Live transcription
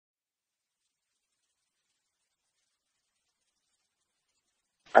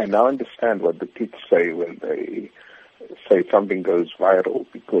I now understand what the kids say when they say something goes viral,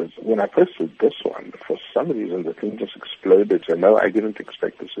 because when I posted this one, for some reason the thing just exploded. So no, I didn't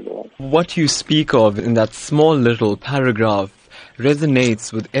expect this at all. What you speak of in that small little paragraph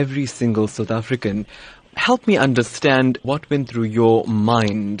resonates with every single South African. Help me understand what went through your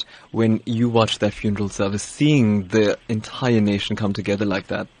mind when you watched that funeral service, seeing the entire nation come together like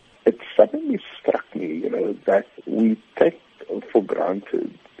that. It suddenly struck me, that we take for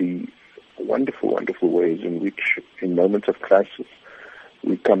granted the wonderful, wonderful ways in which, in moments of crisis,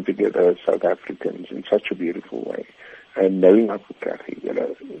 we come together as South Africans in such a beautiful way. And knowing Uncle Kathy,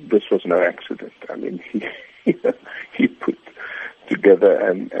 this was no accident. I mean, he put together,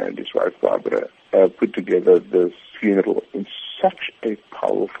 and his wife Barbara put together this funeral in such a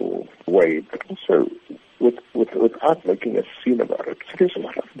powerful way, but also without making a scene about it. So there's a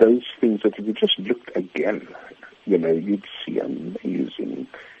lot of those things that if you just looked again, you'd see amazing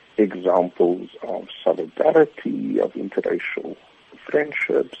examples of solidarity, of interracial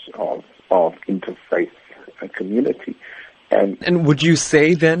friendships, of interfaith community. And would you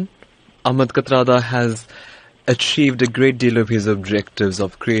say then THAT Kathrada has achieved a great deal of his objectives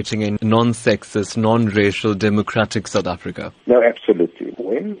of creating a non-sexist, non-racial, democratic South Africa? No, absolutely.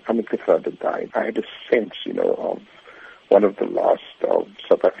 When THAT Kathrada died, I had a sense, of one of the last of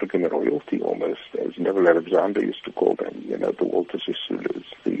South African royalty, almost, as Neville Alexander used to call them, the Walter Sisulus,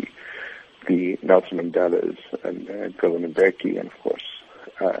 the Nelson Mandelas, and Govan Mbeki, and of course,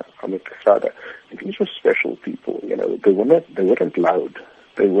 THAT Kathrada. And these were special people, they weren't loud,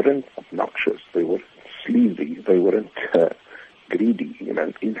 they weren't obnoxious, they weren't sleazy, they weren't greedy,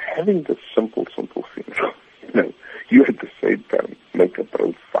 in having this simple funeral, you at the same time make a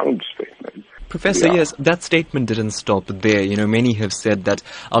profound statement. Professor, yes, that statement didn't stop there. Many have said that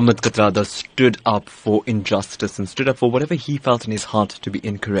THAT Kathrada stood up for injustice and stood up for whatever he felt in his heart to be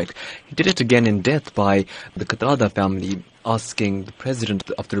incorrect. He did it again in death by the Kathrada family asking the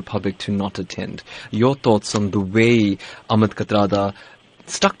President of the Republic to not attend. Your thoughts on the way THAT Kathrada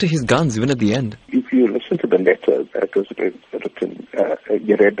stuck to his guns even at the end? If you listen to the letter that was written,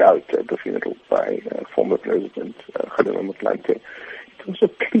 read out at the funeral by former President Kgalema Motlanthe, it was a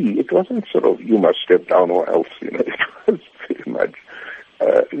plea. It wasn't sort of, you must step down or else, It was very much,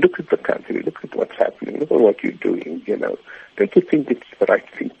 look at the country, look at what's happening, look at what you're doing, Don't you think it's the right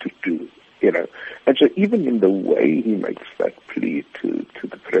thing to do, And so even in the way he makes that plea to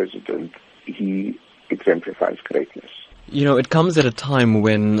the President, he exemplifies greatness. It comes at a time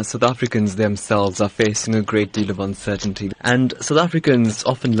when South Africans themselves are facing a great deal of uncertainty. And South Africans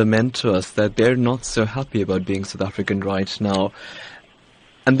often lament to us that they're not so happy about being South African right now.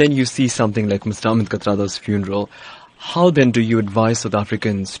 And then you see something like Mr. THAT Kathrada's funeral. How then do you advise South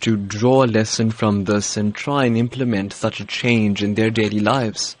Africans to draw a lesson from this and try and implement such a change in their daily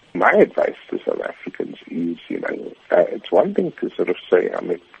lives? My advice to South Africans is, it's one thing to sort of say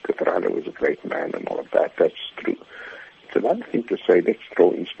THAT Kathrada was a great man and all of that. That's true. It's another thing to say, let's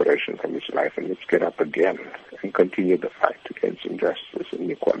draw inspiration from his life and let's get up again and continue the fight against injustice,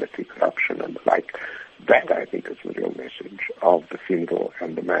 inequality, corruption, and the like. That, I think, is the real message of the funeral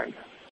and the man.